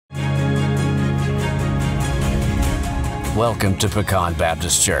Welcome to Pecan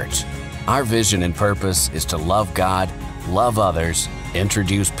Baptist Church. Our vision and purpose is to love God, love others,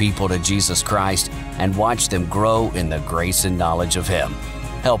 introduce people to Jesus Christ, and watch them grow in the grace and knowledge of Him,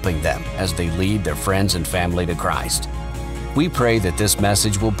 helping them as they lead their friends and family to Christ. We pray that this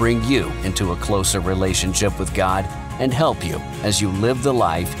message will bring you into a closer relationship with God and help you as you live the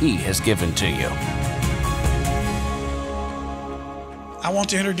life He has given to you. I want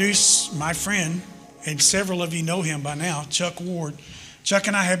to introduce my friend, and several of you know him by now, Chuck Ward. Chuck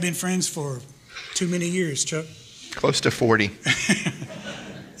and I have been friends for too many years, Chuck. Close to 40.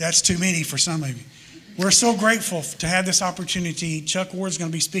 That's too many for some of you. We're so grateful to have this opportunity. Chuck Ward's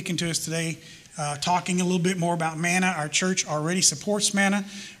going to be speaking to us today, talking a little bit more about Manna. Our church already supports Manna,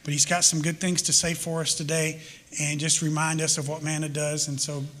 but he's got some good things to say for us today and just remind us of what Manna does. And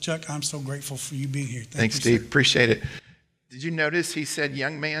so, Chuck, I'm so grateful for you being here. Thanks, you, Steve. Sir. Appreciate it. Did you notice he said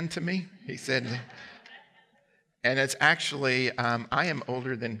young man to me? He said, and it's actually, I am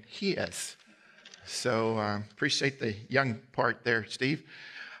older than he is. So appreciate the young part there, Steve.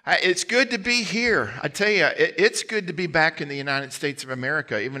 It's good to be here. I tell you, it's good to be back in the United States of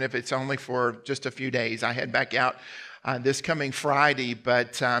America, even if it's only for just a few days. I head back out this coming Friday,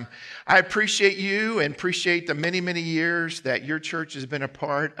 but I appreciate you and appreciate the many, many years that your church has been a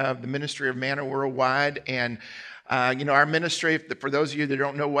part of the ministry of Manna Worldwide. And our ministry, for those of you that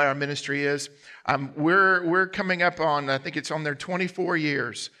don't know what our ministry is, we're coming up on, I think it's on their 24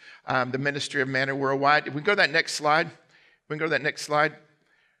 years, the ministry of Manna Worldwide. If we go to that next slide.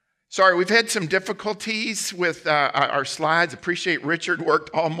 Sorry, we've had some difficulties with our slides. Appreciate Richard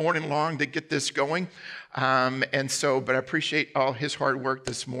worked all morning long to get this going. But I appreciate all his hard work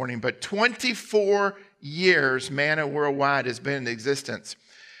this morning. But 24 years Manna Worldwide has been in existence.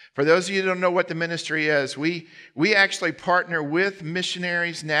 For those of you who don't know what the ministry is, we actually partner with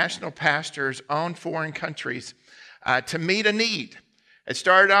missionaries, national pastors on foreign countries to meet a need. It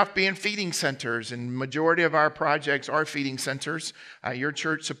started off being feeding centers, and majority of our projects are feeding centers. Your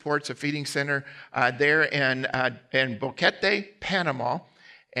church supports a feeding center there in Boquete, Panama,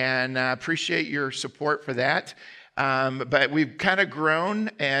 and I appreciate your support for that. But we've kind of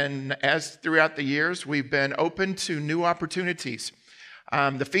grown, and as throughout the years, we've been open to new opportunities.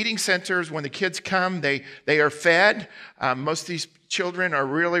 The feeding centers, when the kids come, they are fed. Most of these children are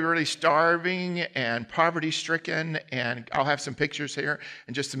really, really starving and poverty-stricken, and I'll have some pictures here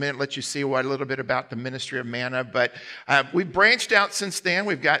in just a minute, let you see a little bit about the ministry of Manna. But we've branched out since then.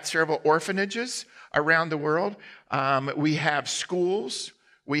 We've got several orphanages around the world. We have schools.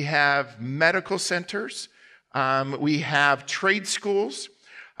 We have medical centers. We have trade schools.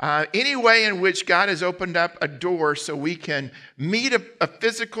 Any way in which God has opened up a door so we can meet a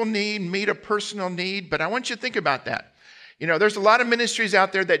physical need, meet a personal need. But I want you to think about that. There's a lot of ministries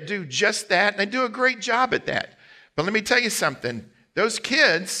out there that do just that, and they do a great job at that. But let me tell you something. Those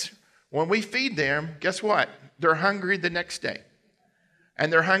kids, when we feed them, guess what? They're hungry the next day.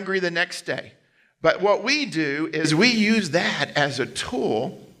 And they're hungry the next day. But what we do is we use that as a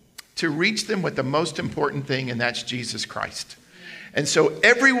tool to reach them with the most important thing, and that's Jesus Christ. And so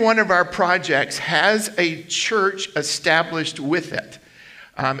every one of our projects has a church established with it.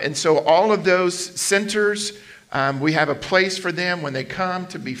 And so all of those centers, we have a place for them when they come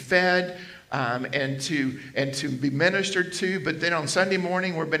to be fed and to be ministered to. But then on Sunday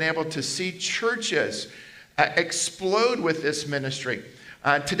morning, we've been able to see churches explode with this ministry.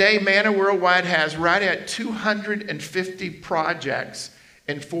 Today, Manna Worldwide has right at 250 projects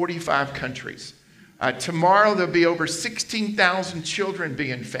in 45 countries. Tomorrow, there'll be over 16,000 children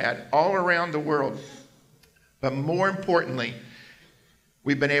being fed all around the world. But more importantly,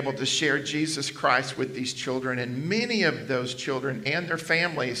 we've been able to share Jesus Christ with these children, and many of those children and their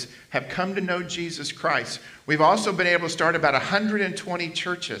families have come to know Jesus Christ. We've also been able to start about 120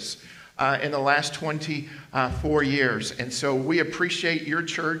 churches in the last 24 years. And so we appreciate your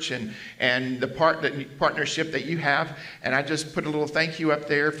church and the partnership that you have. And I just put a little thank you up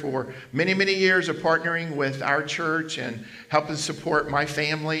there for many, many years of partnering with our church and helping support my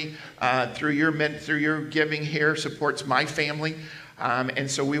family through your giving here supports my family. And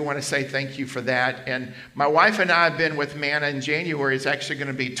so we want to say thank you for that. And my wife and I have been with Manna in January. It's actually going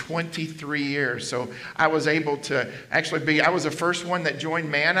to be 23 years. So I was able to I was the first one that joined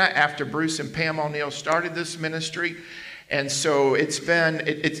Manna after Bruce and Pam O'Neill started this ministry. And so it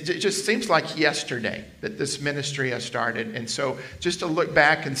just seems like yesterday that this ministry has started. And so just to look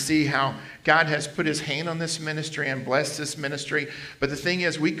back and see how God has put his hand on this ministry and blessed this ministry. But the thing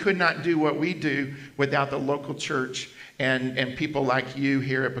is, we could not do what we do without the local church and people like you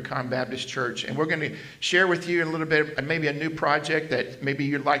here at Pecan Baptist Church. And we're going to share with you a little bit, maybe a new project that maybe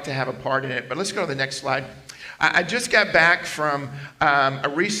you'd like to have a part in it. But let's go to the next slide. I just got back from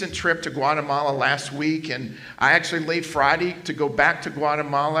a recent trip to Guatemala last week, and I actually leave Friday to go back to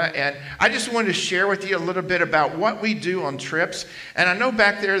Guatemala, and I just wanted to share with you a little bit about what we do on trips. And I know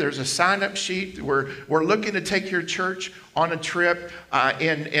back there's a sign-up sheet. We're looking to take your church on a trip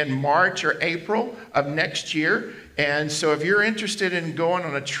in March or April of next year. And so if you're interested in going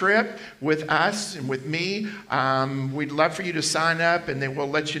on a trip with us and with me, we'd love for you to sign up, and then we'll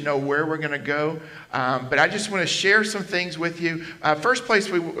let you know where we're going to go. But I just want to share some things with you. First place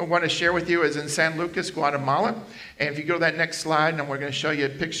we want to share with you is in San Lucas, Guatemala. And if you go to that next slide, and we're going to show you a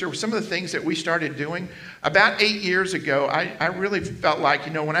picture of some of the things that we started doing. About 8 years ago, I really felt like,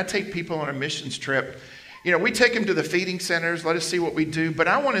 when I take people on a missions trip, we take them to the feeding centers, let us see what we do, but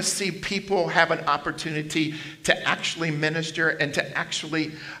I want to see people have an opportunity to actually minister and to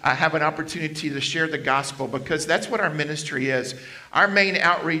actually have an opportunity to share the gospel, because that's what our ministry is. Our main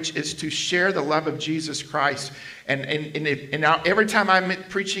outreach is to share the love of Jesus Christ. And every time I'm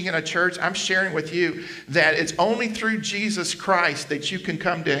preaching in a church, I'm sharing with you that it's only through Jesus Christ that you can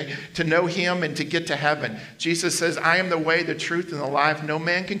come to know him and to get to heaven. Jesus says, I am the way, the truth, and the life. No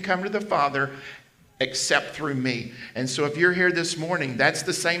man can come to the Father except through me. And so if you're here this morning, that's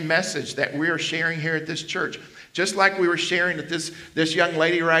the same message that we are sharing here at this church. Just like we were sharing with this young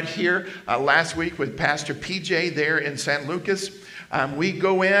lady right here last week with Pastor PJ there in San Lucas. We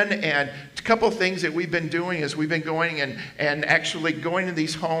go in, and a couple of things that we've been doing is we've been going and actually going to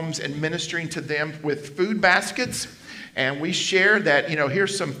these homes and ministering to them with food baskets. And we share that,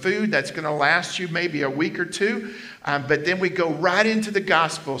 here's some food that's going to last you maybe a week or two. But then we go right into the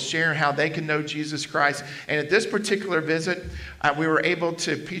gospel, sharing how they can know Jesus Christ. And at this particular visit,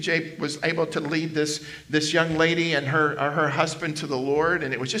 PJ was able to lead this young lady and her husband to the Lord.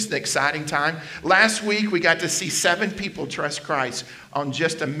 And it was just an exciting time. Last week, we got to see 7 people trust Christ on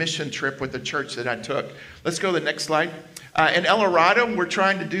just a mission trip with the church that I took. Let's go to the next slide. In El Dorado, we're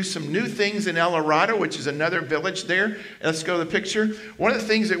trying to do some new things in El Dorado, which is another village there. Let's go to the picture. One of the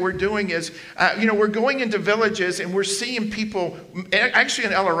things that we're doing is, we're going into villages and we're seeing people. Actually,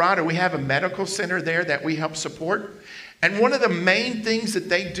 in El Dorado, we have a medical center there that we help support. And one of the main things that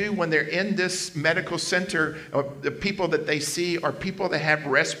they do when they're in this medical center, the people that they see are people that have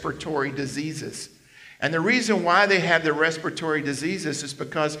respiratory diseases. And the reason why they have the respiratory diseases is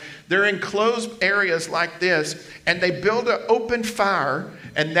because they're in closed areas like this, and they build an open fire,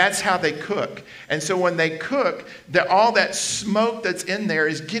 and that's how they cook. And so when they cook, all that smoke that's in there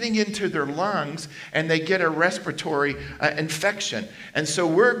is getting into their lungs, and they get a respiratory infection. And so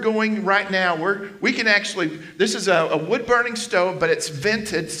we're going right now, we can actually, this is a wood-burning stove, but it's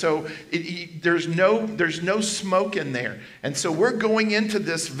vented, so there's no smoke in there. And so we're going into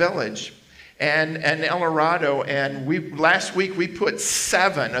this village. And El Dorado, and last week we put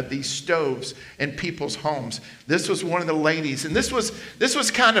 7 of these stoves in people's homes. This was one of the ladies, and this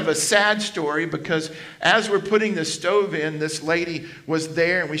was kind of a sad story, because as we're putting the stove in, this lady was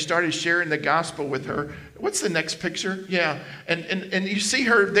there, and we started sharing the gospel with her. What's the next picture? Yeah, and you see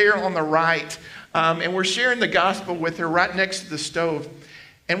her there on the right, and we're sharing the gospel with her right next to the stove.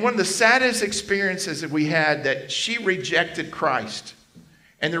 And one of the saddest experiences that we had, that she rejected Christ.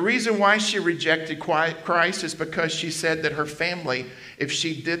 And the reason why she rejected Christ is because she said that her family, if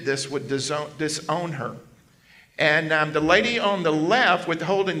she did this, would disown her. And the lady on the left with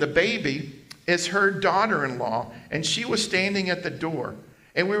holding the baby is her daughter-in-law, and she was standing at the door.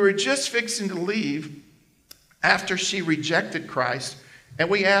 And we were just fixing to leave after she rejected Christ, and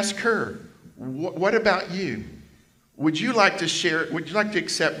we asked her, what about you? Would you like to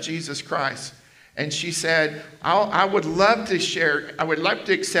accept Jesus Christ? And she said, I would love to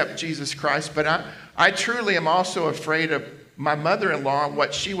accept Jesus Christ, but I truly am also afraid of my mother-in-law and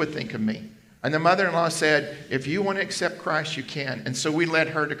what she would think of me. And the mother-in-law said, if you want to accept Christ, you can. And so we led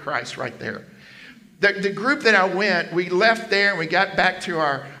her to Christ right there. The group that I went, we left there and we got back to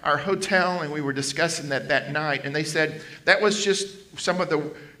our hotel, and we were discussing that night. And they said that was just some of the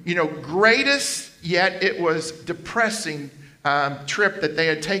greatest, yet it was depressing trip that they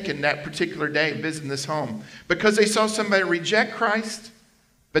had taken that particular day visiting this home, because they saw somebody reject Christ,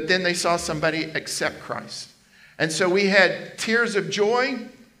 but then they saw somebody accept Christ. And so we had tears of joy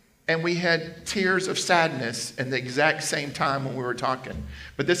and we had tears of sadness in the exact same time when we were talking.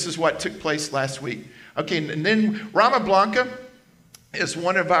 But this is what took place last week. Okay, and then Rama Blanca is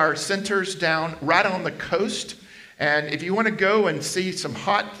one of our centers down right on the coast. And if you want to go and see some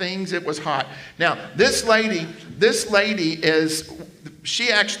hot things, it was hot. Now, this lady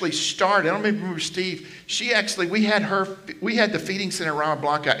she actually started, I don't remember Steve, we had the feeding center Rama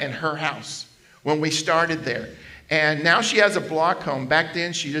Blanca in her house when we started there. And now she has a block home. Back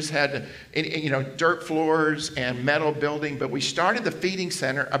then, she just had, dirt floors and metal building. But we started the feeding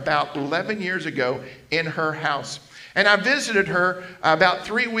center about 11 years ago in her house. And I visited her about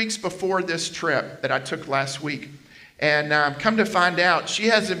 3 weeks before this trip that I took last week. And come to find out, she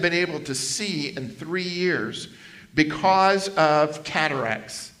hasn't been able to see in 3 years because of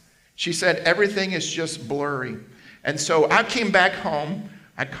cataracts. She said everything is just blurry. And so I came back home.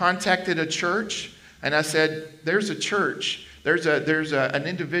 I contacted a church. And I said, there's a church, there's an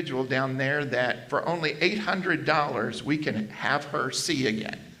individual down there that for only $800, we can have her see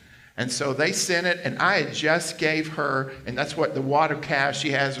again. And so they sent it, and I had just gave her, and that's what the wad of cash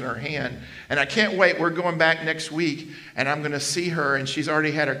she has in her hand. And I can't wait. We're going back next week, and I'm going to see her, and she's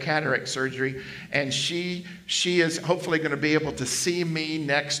already had her cataract surgery. And she is hopefully going to be able to see me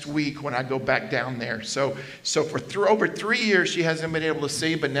next week when I go back down there. So for over 3 years, she hasn't been able to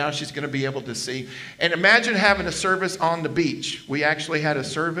see, but now she's going to be able to see. And imagine having a service on the beach. We actually had a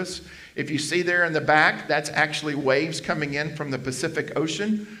service. If you see there in the back, that's actually waves coming in from the Pacific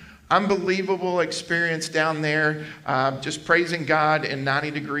Ocean. Unbelievable experience down there, just praising God in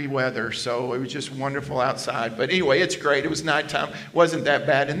 90-degree weather. So it was just wonderful outside. But anyway, it's great. It was nighttime. It wasn't that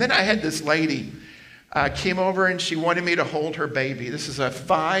bad. And then I had this lady came over, and she wanted me to hold her baby. This is a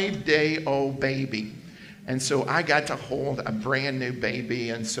 5-day-old baby. And so I got to hold a brand new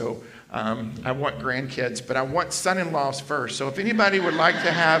baby. And so I want grandkids, but I want son-in-laws first. So if anybody would like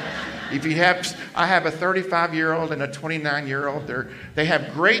to have, I have a 35-year-old and a 29-year-old. They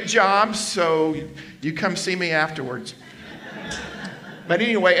have great jobs, so you come see me afterwards. But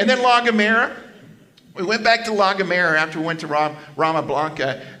anyway, and then La Gomera. We went back to La Gomera after we went to Rama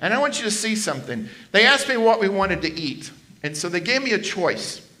Blanca, and I want you to see something. They asked me what we wanted to eat, and so they gave me a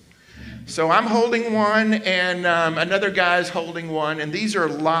choice. So I'm holding one, and another guy's holding one, and these are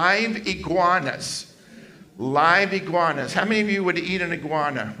live iguanas. Live iguanas. How many of you would eat an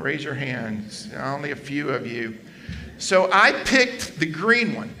iguana? Raise your hands. Only a few of you. So I picked the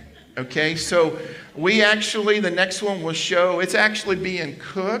green one, okay? So the next one will show, it's actually being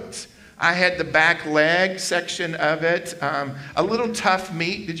cooked. I had the back leg section of it, a little tough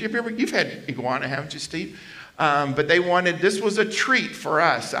meat. You've had iguana, haven't you, Steve? But this was a treat for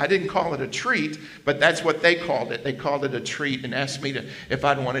us. I didn't call it a treat, but that's what they called it. They called it a treat and asked me if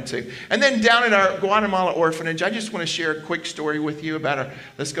I'd wanted to. And then down at our Guatemala orphanage, I just want to share a quick story with you about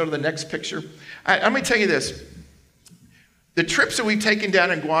let's go to the next picture. Let me tell you this. The trips that we've taken down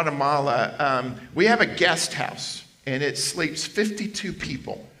in Guatemala, we have a guest house, and it sleeps 52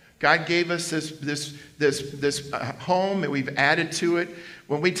 people. God gave us this home, and we've added to it.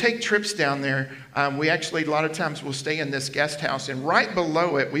 When we take trips down there, we actually, a lot of times, will stay in this guest house. And right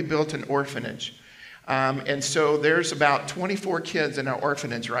below it, we built an orphanage. And so there's about 24 kids in our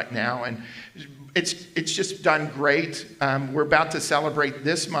orphanage right now. And it's just done great. We're about to celebrate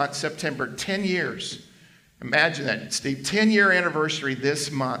this month, September, 10 years. Imagine that, Steve, 10-year anniversary this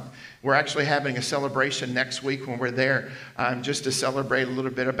month. We're actually having a celebration next week when we're there, just to celebrate a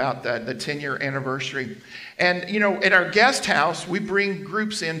little bit about the 10-year anniversary. And, at our guest house, we bring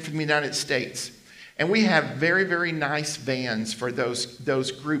groups in from the United States. And we have very, very nice vans for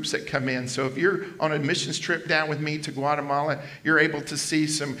those groups that come in. So if you're on a missions trip down with me to Guatemala, you're able to see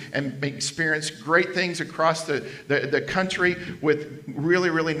and experience great things across the country with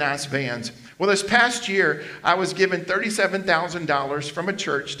really, really nice vans. Well, this past year, I was given $37,000 from a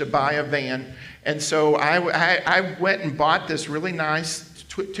church to buy a van. And so I went and bought this really nice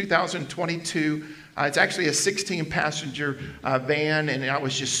 2022. It's actually a 16-passenger van, and I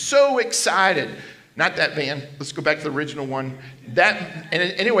was just so excited. Not that van. Let's go back to the original one.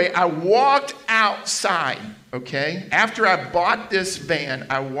 Anyway, I walked outside, okay? After I bought this van,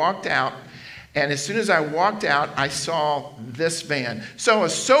 I walked out, and as soon as I walked out, I saw this van. So I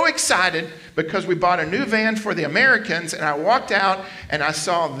was so excited because we bought a new van for the Americans, and I walked out, and I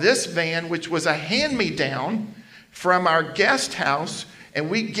saw this van, which was a hand-me-down from our guest house, and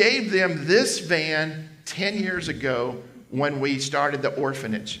we gave them this van 10 years ago when we started the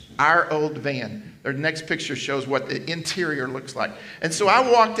orphanage, our old van. The next picture shows what the interior looks like. And so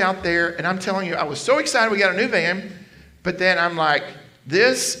I walked out there, and I'm telling you, I was so excited we got a new van, but then I'm like,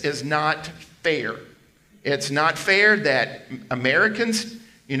 this is not fair. It's not fair that Americans,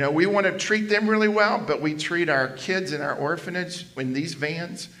 we want to treat them really well, but we treat our kids in our orphanage in these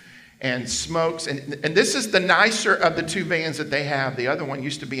vans and smokes. And this is the nicer of the two vans that they have. The other one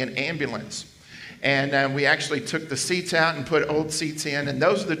used to be an ambulance. And we actually took the seats out and put old seats in. And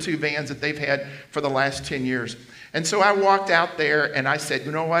those are the two vans that they've had for the last 10 years. And so I walked out there and I said,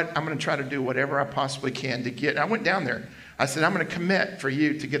 you know what? I'm going to try to do whatever I possibly can to get. And I went down there. I said, I'm going to commit for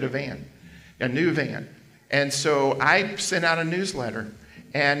you to get a van, a new van. And so I sent out a newsletter.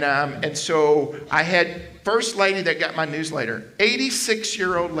 And so I had first lady that got my newsletter,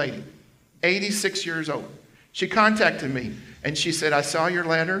 86-year-old lady, 86 years old. She contacted me and she said, I saw your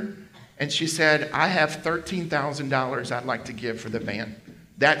letter. And she said, I have $13,000 I'd like to give for the van.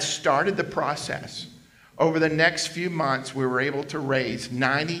 That started the process. Over the next few months, we were able to raise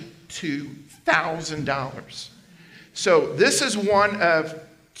 $92,000. So this is one of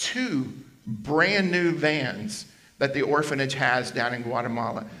 2 brand new vans that the orphanage has down in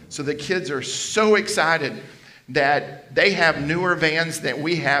Guatemala. So the kids are so excited that they have newer vans than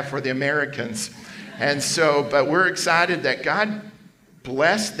we have for the Americans. And so, but we're excited that God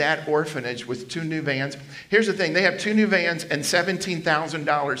blessed that orphanage with 2 new vans. Here's the thing, they have 2 new vans and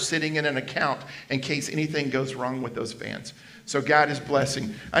 $17,000 sitting in an account in case anything goes wrong with those vans. So God is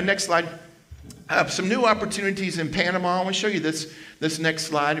blessing. Next slide. Some new opportunities in Panama. I want to show you this next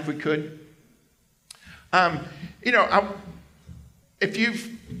slide if we could. If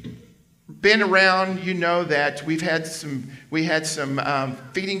you've been around, you know that we had some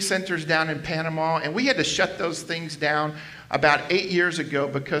feeding centers down in Panama, and we had to shut those things down about 8 years ago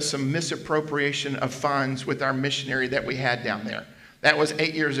because some misappropriation of funds with our missionary that we had down there. That was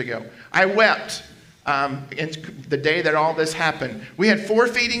 8 years ago. I wept in the day that all this happened. We had 4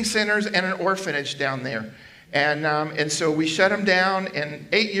 feeding centers and an orphanage down there. And so we shut them down, and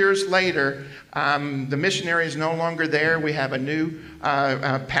 8 years later, the missionary is no longer there. We have a new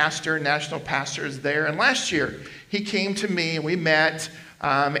pastor, national pastor is there. And last year, he came to me and we met.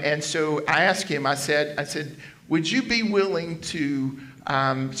 And so I asked him, I said, would you be willing to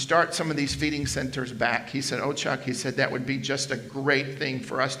start some of these feeding centers back? He said, oh, Chuck, he said, that would be just a great thing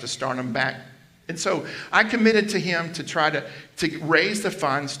for us to start them back. And so I committed to him to try to raise the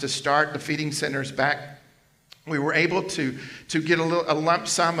funds to start the feeding centers back. We were able to get a lump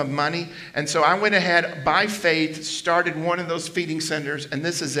sum of money. And so I went ahead, by faith, started one of those feeding centers. And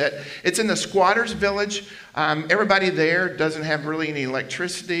this is it. It's in the squatters' village. Everybody there doesn't have really any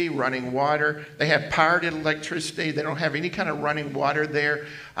electricity, running water. They have pirated electricity. They don't have any kind of running water there.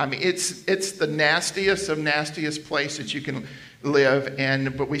 I mean, it's the nastiest of nastiest place that you can live.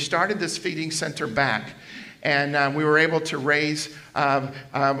 But we started this feeding center back. And we were able to raise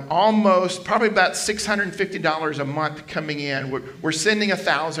almost, probably about $650 a month coming in. We're sending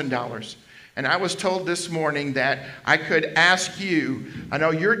 $1,000. And I was told this morning that I could ask you, I know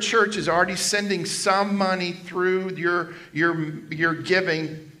your church is already sending some money through your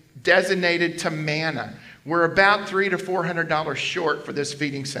giving designated to Manna. We're about $300 to $400 short for this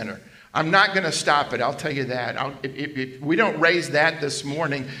feeding center. I'm not going to stop it, I'll tell you that. If we don't raise that this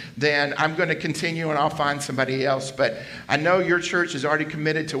morning, then I'm going to continue and I'll find somebody else. But I know your church is already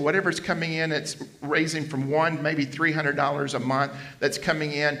committed to whatever's coming in. It's raising from $100, maybe $300 a month that's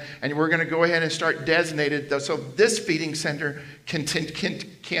coming in. And we're going to go ahead and start designated so this feeding center can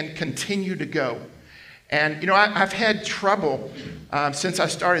continue to go. And, I've had trouble since I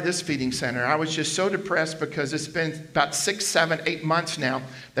started this feeding center. I was just so depressed because it's been about 6, 7, 8 months now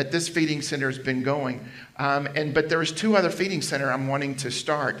that this feeding center has been going. But there was 2 other feeding centers I'm wanting to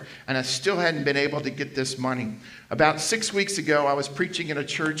start, and I still hadn't been able to get this money. About 6 weeks ago, I was preaching in a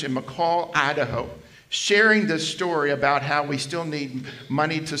church in McCall, Idaho, sharing this story about how we still need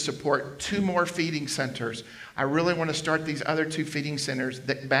money to support 2 more feeding centers. I really want to start these other 2 feeding centers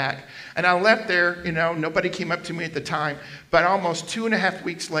back. And I left there, nobody came up to me at the time, but almost 2.5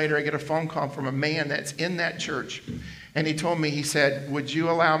 weeks later, I get a phone call from a man that's in that church. And he told me, he said, would you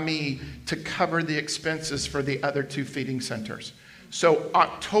allow me to cover the expenses for the other 2 feeding centers? So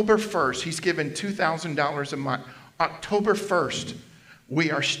October 1st, he's given $2,000 a month. October 1st, we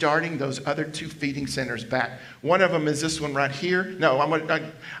are starting those other 2 feeding centers back. One of them is this one right here. No,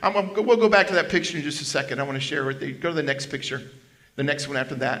 we'll go back to that picture in just a second. I want to share with you. Go to the next picture, the next one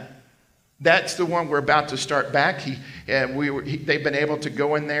after that. That's the one we're about to start back. They've been able to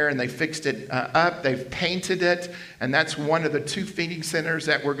go in there and they fixed it up. They've painted it, and that's one of the 2 feeding centers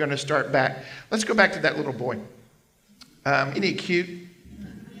that we're going to start back. Let's go back to that little boy. Isn't he cute?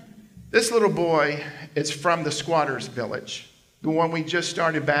 This little boy is from the squatters' village. The one we just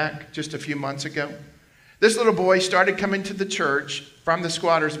started back just a few months ago. This little boy started coming to the church from the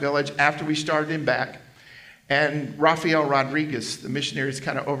squatters' village after we started him back. And Rafael Rodriguez, the missionary, is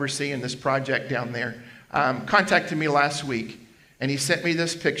kind of overseeing this project down there, contacted me last week. And he sent me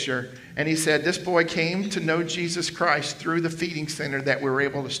this picture. And he said, this boy came to know Jesus Christ through the feeding center that we were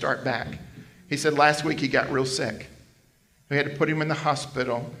able to start back. He said last week he got real sick. We had to put him in the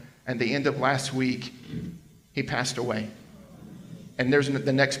hospital. And the end of last week, he passed away. And there's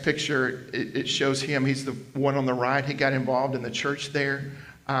the next picture. It shows him. He's the one on the right. He got involved in the church there.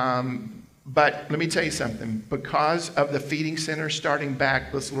 But let me tell you something. Because of the feeding center starting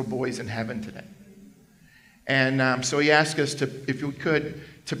back, this little boy's in heaven today. And so he asked us to, if we could,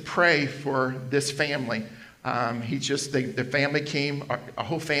 to pray for this family. The family came, a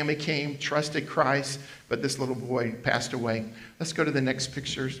whole family came, trusted Christ, but this little boy passed away. Let's go to the next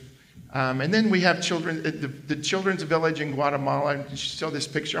pictures. And then we have children, the children's village in Guatemala. Show this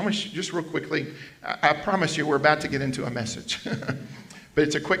picture. I'm going to just real quickly. I promise you, we're about to get into a message, but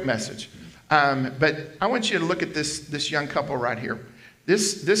it's a quick message. But I want you to look at this young couple right here.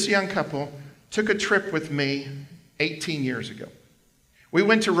 This young couple took a trip with me 18 years ago. We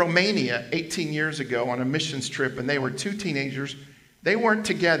went to Romania 18 years ago on a missions trip, and they were two teenagers. They weren't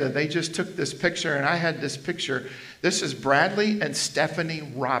together. They just took this picture, and I had this picture. This is Bradley and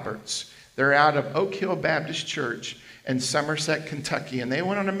Stephanie Roberts. They're out of Oak Hill Baptist Church in Somerset, Kentucky, and they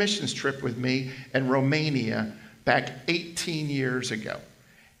went on a missions trip with me in Romania back 18 years ago.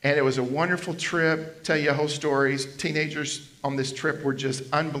 And it was a wonderful trip. Tell you whole stories. Teenagers on this trip were just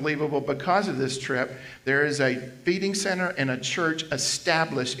unbelievable. Because of this trip, there is a feeding center and a church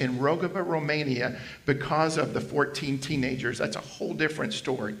established in Rogova, Romania because of the 14 teenagers. That's a whole different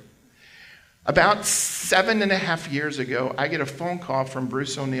story. About 7.5 years ago, I get a phone call from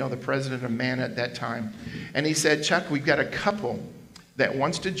Bruce O'Neill, the president of Manna at that time. And he said, Chuck, we've got a couple that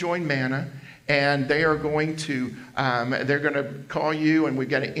wants to join Manna. And they are going to, they're going to call you, and we've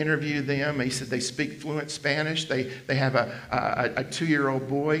got to interview them. He said they speak fluent Spanish. They have a 2-year-old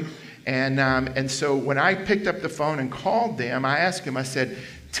boy. And so when I picked up the phone and called them, I asked him, I said,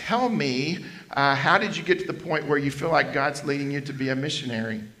 tell me, how did you get to the point where you feel like God's leading you to be a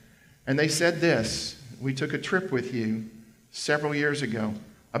missionary? And they said this: we took a trip with you several years ago.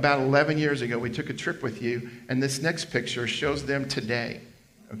 About 11 years ago, we took a trip with you. And this next picture shows them today,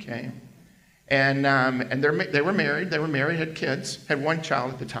 okay? And they were married. They were married, had kids, had one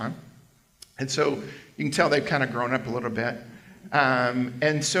child at the time. And so you can tell they've kind of grown up a little bit.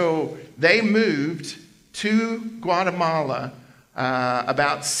 And so they moved to Guatemala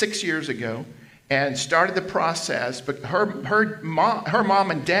about 6 years ago and started the process. But her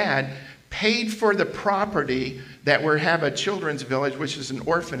mom and dad paid for the property that we have a children's village, which is an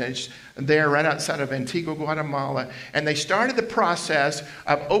orphanage there right outside of Antigua, Guatemala. And they started the process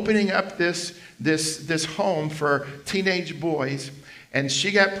of opening up this home for teenage boys. And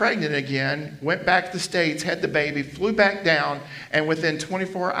she got pregnant again, went back to the States, had the baby, flew back down, and within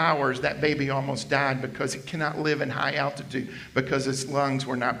 24 hours, that baby almost died because it cannot live in high altitude because its lungs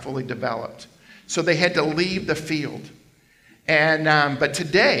were not fully developed. So they had to leave the field. And but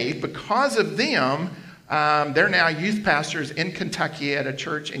today, because of them, they're now youth pastors in Kentucky at a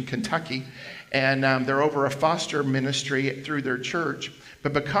church in Kentucky, and they're over a foster ministry through their church.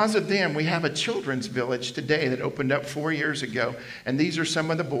 But because of them, we have a children's village today that opened up 4 years ago, and these are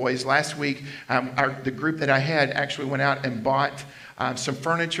some of the boys. Last week, the group that I had actually went out and bought some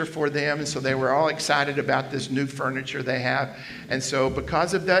furniture for them, and so they were all excited about this new furniture they have. And so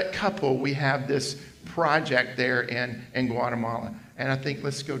because of that couple, we have this project there in Guatemala. And I think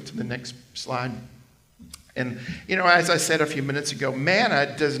let's go to the next slide. And, you know, as I said a few minutes ago,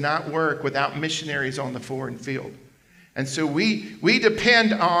 Manna does not work without missionaries on the foreign field. And so we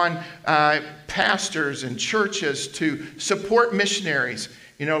depend on pastors and churches to support missionaries.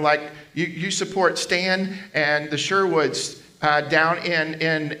 You know, like you support Stan and the Sherwoods down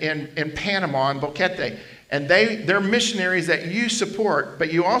in Panama, in Boquete. And they're missionaries that you support,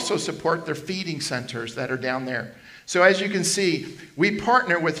 but you also support their feeding centers that are down there. So as you can see, we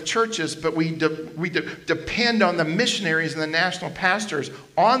partner with churches, but we depend on the missionaries and the national pastors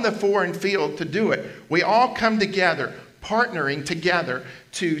on the foreign field to do it. We all come together, partnering together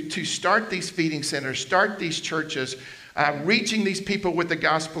to start these feeding centers, start these churches, reaching these people with the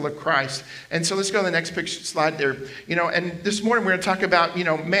gospel of Christ. And so let's go to the next picture slide there. You know, and this morning we're going to talk about, you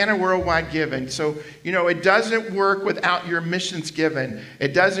know, Manna Worldwide giving. So, you know, it doesn't work without your missions giving.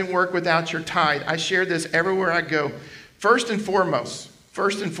 It doesn't work without your tithe. I share this everywhere I go. First and foremost,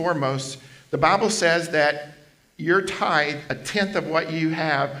 the Bible says that your tithe, a tenth of what you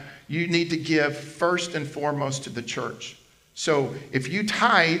have, you need to give first and foremost to the church. So if you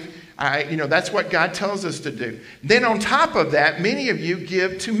tithe, you know, that's what God tells us to do. Then on top of that, many of you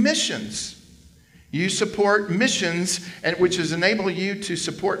give to missions. You support missions, which has enabled you to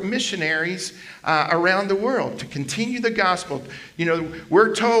support missionaries around the world, to continue the gospel. You know,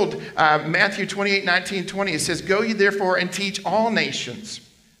 we're told, Matthew 28:19-20, it says, "Go ye therefore and teach all nations,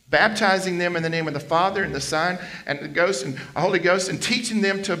 baptizing them in the name of the Father and the Son and the Holy Ghost, and teaching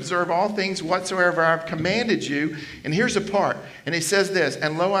them to observe all things whatsoever I've commanded you. And here's the part. And he says this,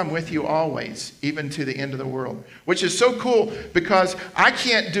 and lo, I'm with you always, even to the end of the world. Which is so cool, because I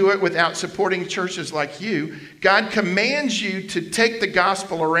can't do it without supporting churches like you. God commands you to take the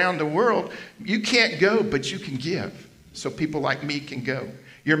gospel around the world. You can't go, but you can give. So people like me can go.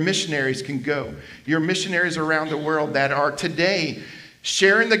 Your missionaries can go. Your missionaries around the world that are today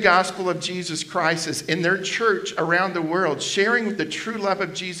sharing the gospel of Jesus Christ is in their church around the world, sharing the true love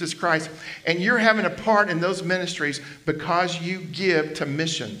of Jesus Christ. And you're having a part in those ministries because you give to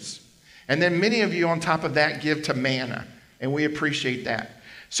missions. And then many of you on top of that give to Manna. And we appreciate that.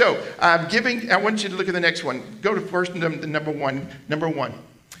 So giving, I want you to look at the next one. Go to first number one. Number one.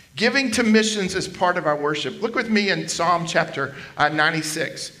 Giving to missions is part of our worship. Look with me in Psalm chapter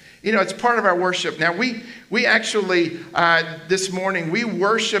 96. You know, it's part of our worship. Now, we actually, this morning, we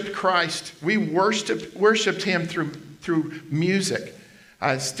worshiped Christ. We worshiped him through music.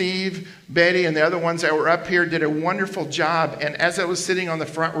 Steve, Betty, and the other ones that were up here did a wonderful job. And as I was sitting on the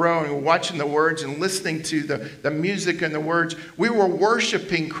front row and watching the words and listening to the music and the words, we were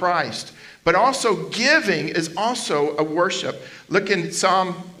worshiping Christ. But also giving is also a worship. Look in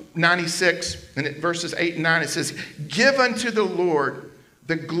Psalm 96, and in verses 8 and 9, it says, "Give unto the Lord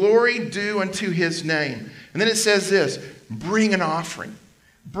the glory due unto his name." And then it says this, "Bring an offering.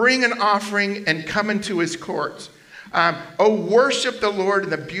 Bring an offering and come into his courts. Oh, worship the Lord in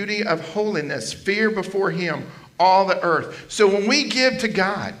the beauty of holiness. Fear before him all the earth." So when we give to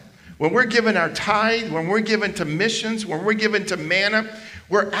God, when we're giving our tithe, when we're giving to missions, when we're giving to Manna,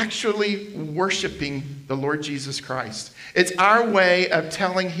 we're actually worshiping the Lord Jesus Christ. It's our way of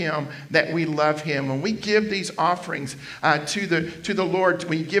telling him that we love him. When we give these offerings to the Lord,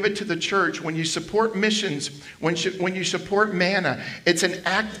 when you give it to the church, when you support missions, when you support Manna, it's an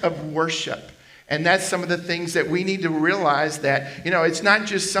act of worship. And that's some of the things that we need to realize, that, you know, it's not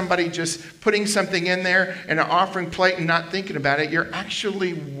just somebody just putting something in there in an offering plate and not thinking about it. You're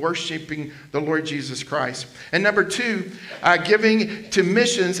actually worshiping the Lord Jesus Christ. And number two, giving to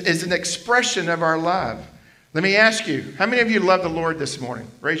missions is an expression of our love. Let me ask you, how many of you love the Lord this morning?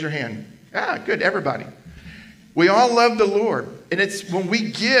 Raise your hand. Good, everybody. We all love the Lord. And it's when we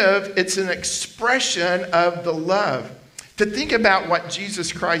give, it's an expression of the love. To think about what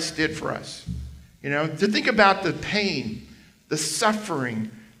Jesus Christ did for us. You know, to think about the pain, the suffering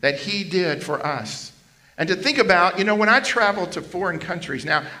that he did for us. And to think about, you know, when I travel to foreign countries,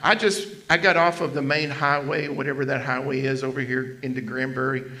 now I got off of the main highway, whatever that highway is over here into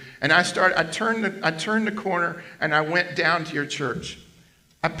Granbury, and I turned the corner and I went down to your church.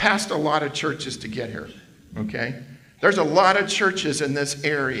 I passed a lot of churches to get here, okay? There's a lot of churches in this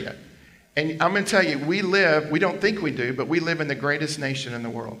area. And I'm going to tell you, we don't think we do, but we live in the greatest nation in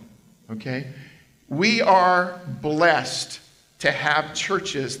the world, okay? We are blessed to have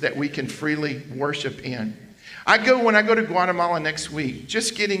churches that we can freely worship in. When I go to Guatemala next week,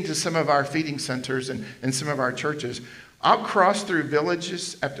 just getting to some of our feeding centers and some of our churches, I'll cross through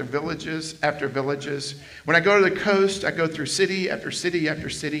villages after villages after villages. When I go to the coast, I go through city after city after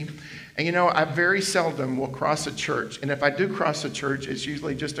city. And you know, I very seldom will cross a church. And if I do cross a church, it's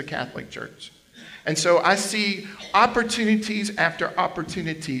usually just a Catholic church. And so I see opportunities after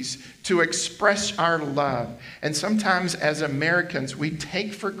opportunities to express our love. And sometimes as Americans, we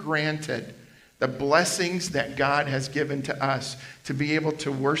take for granted the blessings that God has given to us to be able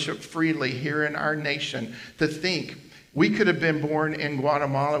to worship freely here in our nation. To think we could have been born in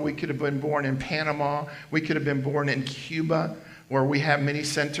Guatemala, we could have been born in Panama, we could have been born in Cuba, where we have many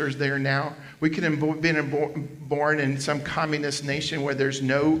centers there now. We could have been born in some communist nation where there's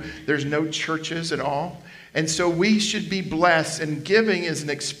no churches at all. And so we should be blessed, and giving is an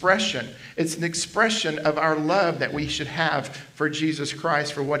expression. It's an expression of our love that we should have for Jesus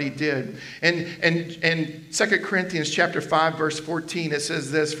Christ, for what he did. And in 2 Corinthians chapter 5, verse 14, it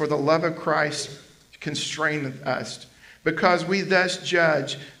says this, "For the love of Christ constraineth us, because we thus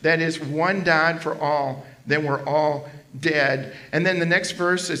judge, that is, one died for all, then we're all dead." And then the next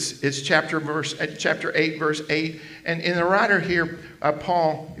verse is chapter 8, verse 8. And in the writer here,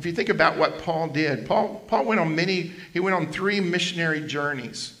 Paul, if you think about what Paul did, Paul went on 3 missionary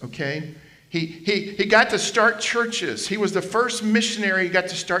journeys, okay? He got to start churches. He was the first missionary who got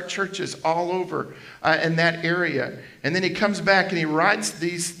to start churches all over in that area. And then he comes back and he writes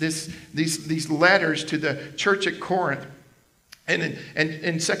these letters to the church at Corinth. And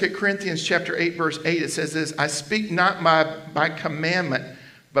in 2 Corinthians chapter 8, verse 8, it says this, "I speak not by commandment,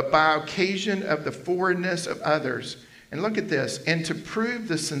 but by occasion of the forwardness of others." And look at this, "and to prove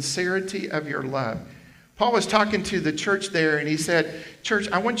the sincerity of your love." Paul was talking to the church there, and he said, church,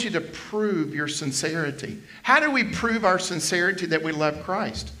 I want you to prove your sincerity. How do we prove our sincerity that we love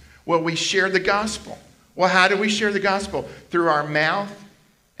Christ? Well, we share the gospel. Well, how do we share the gospel? Through our mouth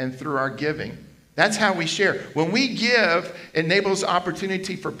and through our giving. That's how we share. When we give, it enables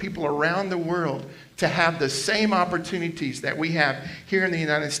opportunity for people around the world to have the same opportunities that we have here in the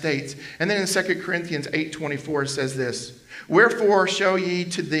United States. And then in 2 Corinthians 8:24 says this, wherefore show ye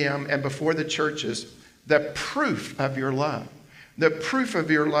to them and before the churches the proof of your love. The proof of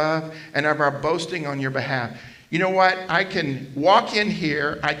your love and of our boasting on your behalf. You know what? I can walk in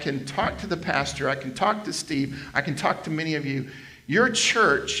here. I can talk to the pastor. I can talk to Steve. I can talk to many of you. Your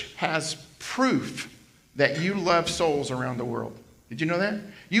church has proof that you love souls around the world. Did you know that?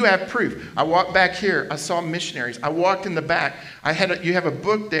 You have proof. I walked back here. I saw missionaries. I walked in the back. You have a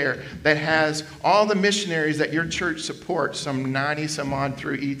book there that has all the missionaries that your church supports, some 90 some odd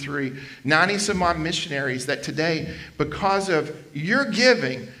through E3, 90 some odd missionaries that today, because of your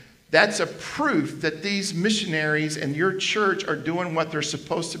giving, that's a proof that these missionaries and your church are doing what they're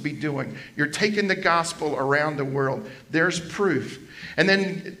supposed to be doing. You're taking the gospel around the world. There's proof. And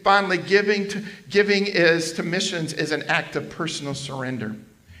then finally, giving to missions is an act of personal surrender.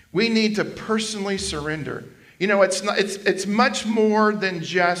 We need to personally surrender. You know, it's much more than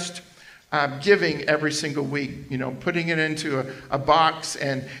just giving every single week. You know, putting it into a box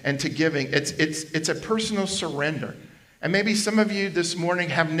and to giving. It's a personal surrender. And maybe some of you this morning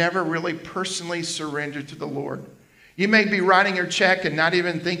have never really personally surrendered to the Lord. You may be writing your check and not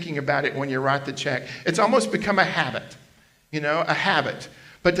even thinking about it when you write the check. It's almost become a habit. You know, a habit.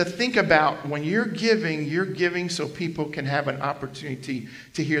 But to think about when you're giving so people can have an opportunity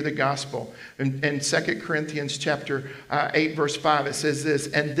to hear the gospel. In 2 Corinthians chapter 8, verse 5, it says this,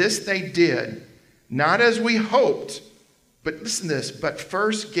 and this they did, not as we hoped, but listen to this, but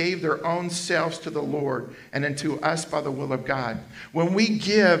first gave their own selves to the Lord and unto us by the will of God. When we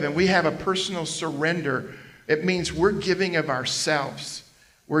give and we have a personal surrender, it means we're giving of ourselves.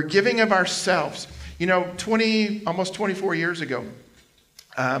 We're giving of ourselves. You know, almost 24 years ago,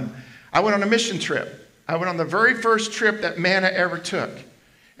 I went on a mission trip. I went on the very first trip that Manna ever took.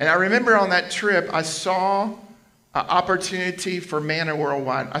 And I remember on that trip, I saw an opportunity for Manna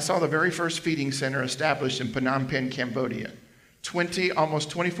Worldwide. I saw the very first feeding center established in Phnom Penh, Cambodia, almost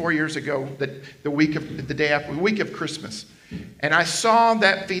 24 years ago, the week of Christmas. And I saw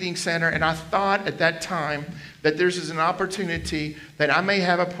that feeding center, and I thought at that time that there's an opportunity that I may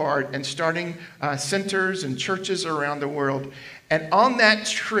have a part in starting centers and churches around the world. And on that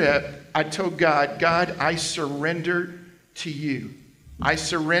trip, I told God, I surrender to you. I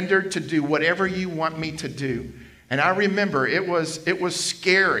surrender to do whatever you want me to do. And I remember it was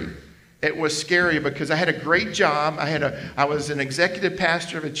scary. It was scary because I had a great job. I was an executive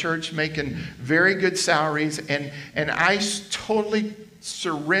pastor of a church making very good salaries, and I totally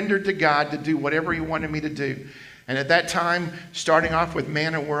surrendered to God to do whatever He wanted me to do. And at that time, starting off with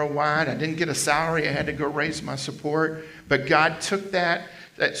Manna Worldwide, I didn't get a salary. I had to go raise my support. But God took that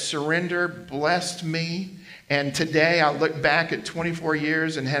surrender, blessed me. And today I look back at 24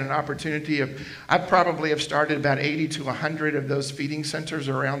 years and had an opportunity I probably have started about 80 to 100 of those feeding centers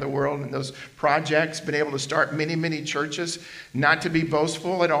around the world and those projects, been able to start many, many churches, not to be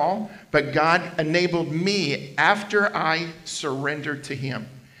boastful at all, but God enabled me after I surrendered to Him.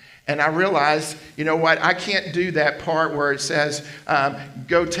 And I realized, you know what, I can't do that part where it says,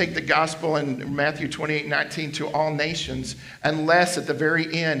 go take the gospel in Matthew 28:19 to all nations, unless at the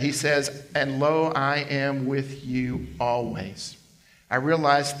very end He says, and lo, I am with you always. I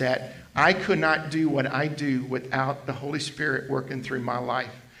realized that I could not do what I do without the Holy Spirit working through my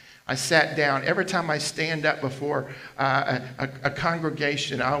life. I sat down. Every time I stand up before a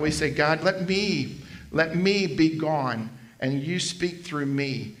congregation, I always say, God, let me be gone, and you speak through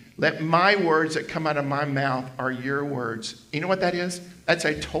me. Let my words that come out of my mouth are your words. You know what that is? That's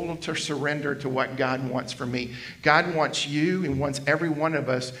a total surrender to what God wants for me. God wants you and wants every one of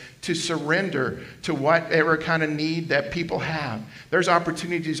us to surrender to whatever kind of need that people have. There's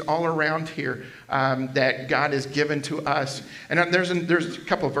opportunities all around here that God has given to us. And there's a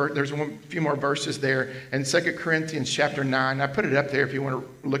couple of there's a few more verses there in 2 Corinthians chapter 9. I put it up there if you want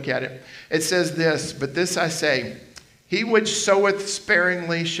to look at it. It says this, but this I say, he which soweth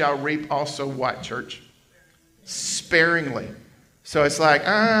sparingly shall reap also what, church? Sparingly. So it's like,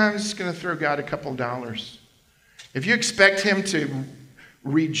 I'm just going to throw God a couple dollars. If you expect Him to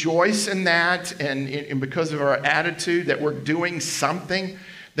rejoice in that and because of our attitude that we're doing something,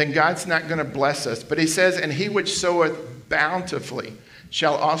 then God's not going to bless us. But He says, and he which soweth bountifully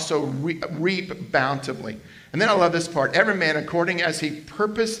shall also reap bountifully. And then I love this part. Every man according as he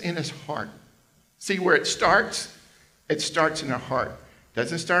purposed in his heart. See where it starts? It starts in our heart.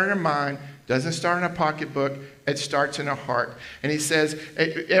 Doesn't start in our mind, doesn't start in a pocketbook, it starts in our heart. And he says,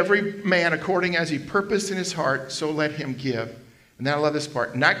 every man according as he purposed in his heart, so let him give. And then I love this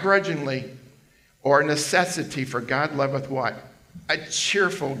part. Not grudgingly or necessity, for God loveth what? A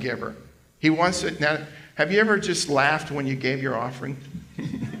cheerful giver. He wants it. Now, have you ever just laughed when you gave your offering?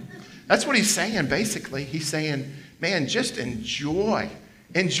 That's what he's saying, basically. He's saying, man, just enjoy.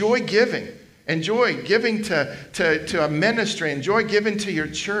 Enjoy giving. Enjoy giving to a ministry. Enjoy giving to your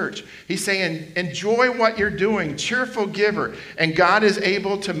church. He's saying, enjoy what you're doing. Cheerful giver. And God is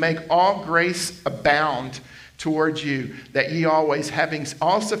able to make all grace abound towards you, that ye always, having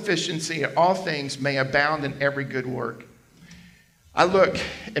all sufficiency in all things, may abound in every good work. I look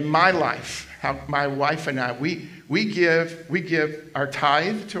in my life, how my wife and I, we give our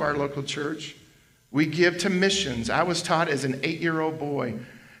tithe to our local church. We give to missions. I was taught as an 8-year-old boy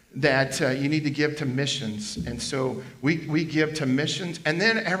that you need to give to missions. And so we give to missions. And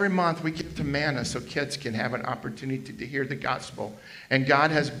then every month we give to Manna so kids can have an opportunity to hear the gospel. And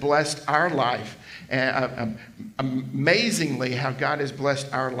God has blessed our life. Amazingly, how God has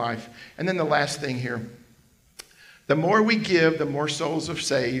blessed our life. And then the last thing here. The more we give, the more souls are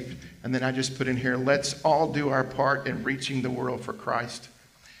saved. And then I just put in here, let's all do our part in reaching the world for Christ.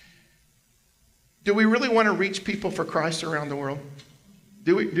 Do we really want to reach people for Christ around the world?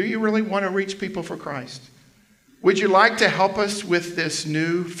 Do you really want to reach people for Christ? Would you like to help us with this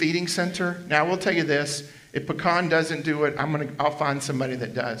new feeding center? Now, I will tell you this. If Pecan doesn't do it, I'll find somebody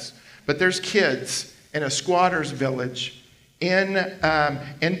that does. But there's kids in a squatter's village in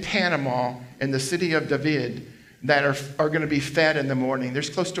Panama, in the city of David, that are going to be fed in the morning. There's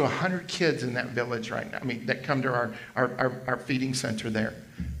close to 100 kids in that village right now. I mean, that come to our feeding center there.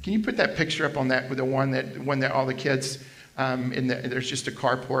 Can you put that picture up on that with the one that all the kids... there's just a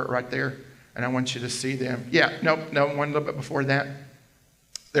carport right there, and I want you to see them. Yeah, no, one a little bit before that.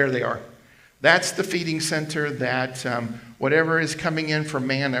 There they are. That's the feeding center that whatever is coming in from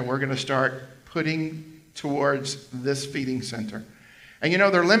Manna, we're going to start putting towards this feeding center. And you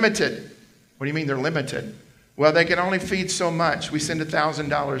know, they're limited. What do you mean they're limited? Well, they can only feed so much. We send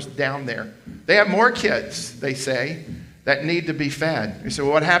 $1,000 down there. They have more kids, they say, that need to be fed. So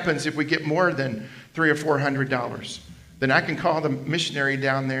what happens if we get more than $300 or $400? Then I can call the missionary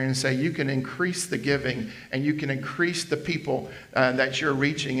down there and say, you can increase the giving and you can increase the people that you're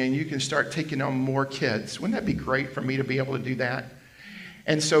reaching, and you can start taking on more kids. Wouldn't that be great for me to be able to do that?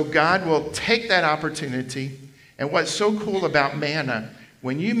 And so God will take that opportunity. And what's so cool about Manna,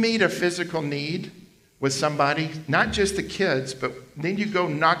 when you meet a physical need with somebody, not just the kids, but then you go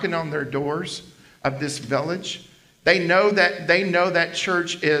knocking on their doors of this village, they know that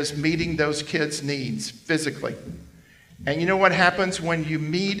church is meeting those kids' needs physically. And you know what happens when you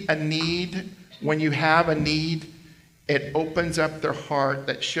meet a need, when you have a need, it opens up their heart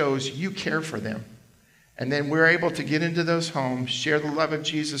that shows you care for them. And then we're able to get into those homes, share the love of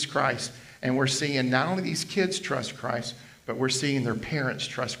Jesus Christ, and we're seeing not only these kids trust Christ, but we're seeing their parents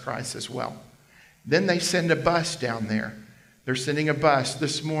trust Christ as well. Then they send a bus down there. They're sending a bus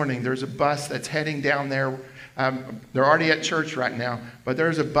this morning. There's a bus that's heading down there. They're already at church right now, but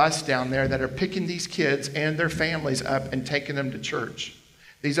there's a bus down there that are picking these kids and their families up and taking them to church.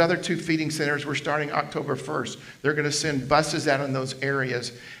 These other 2 feeding centers, we're starting October 1st. They're going to send buses out in those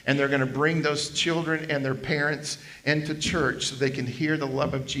areas, and they're going to bring those children and their parents into church so they can hear the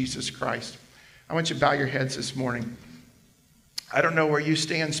love of Jesus Christ. I want you to bow your heads this morning. I don't know where you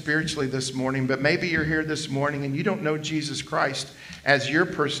stand spiritually this morning, but maybe you're here this morning and you don't know Jesus Christ as your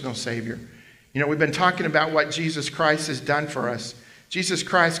personal Savior. You know, we've been talking about what Jesus Christ has done for us. Jesus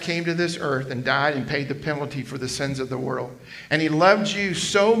Christ came to this earth and died and paid the penalty for the sins of the world. And he loved you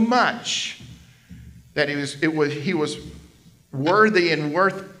so much that he was worthy and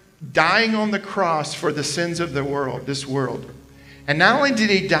worth dying on the cross for the sins of the world, this world. And not only did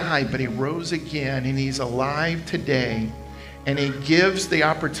he die, but he rose again, and he's alive today. And he gives the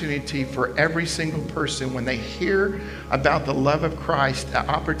opportunity for every single person, when they hear about the love of Christ, the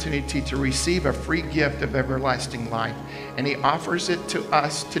opportunity to receive a free gift of everlasting life. And he offers it to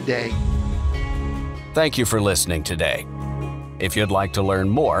us today. Thank you for listening today. If you'd like to learn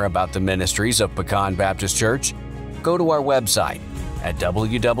more about the ministries of Pecan Baptist Church, go to our website at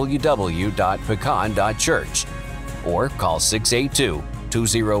www.pecan.church or call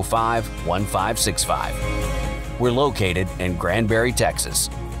 682-205-1565. We're located in Granbury, Texas.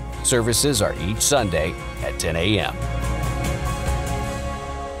 Services are each Sunday at 10 a.m.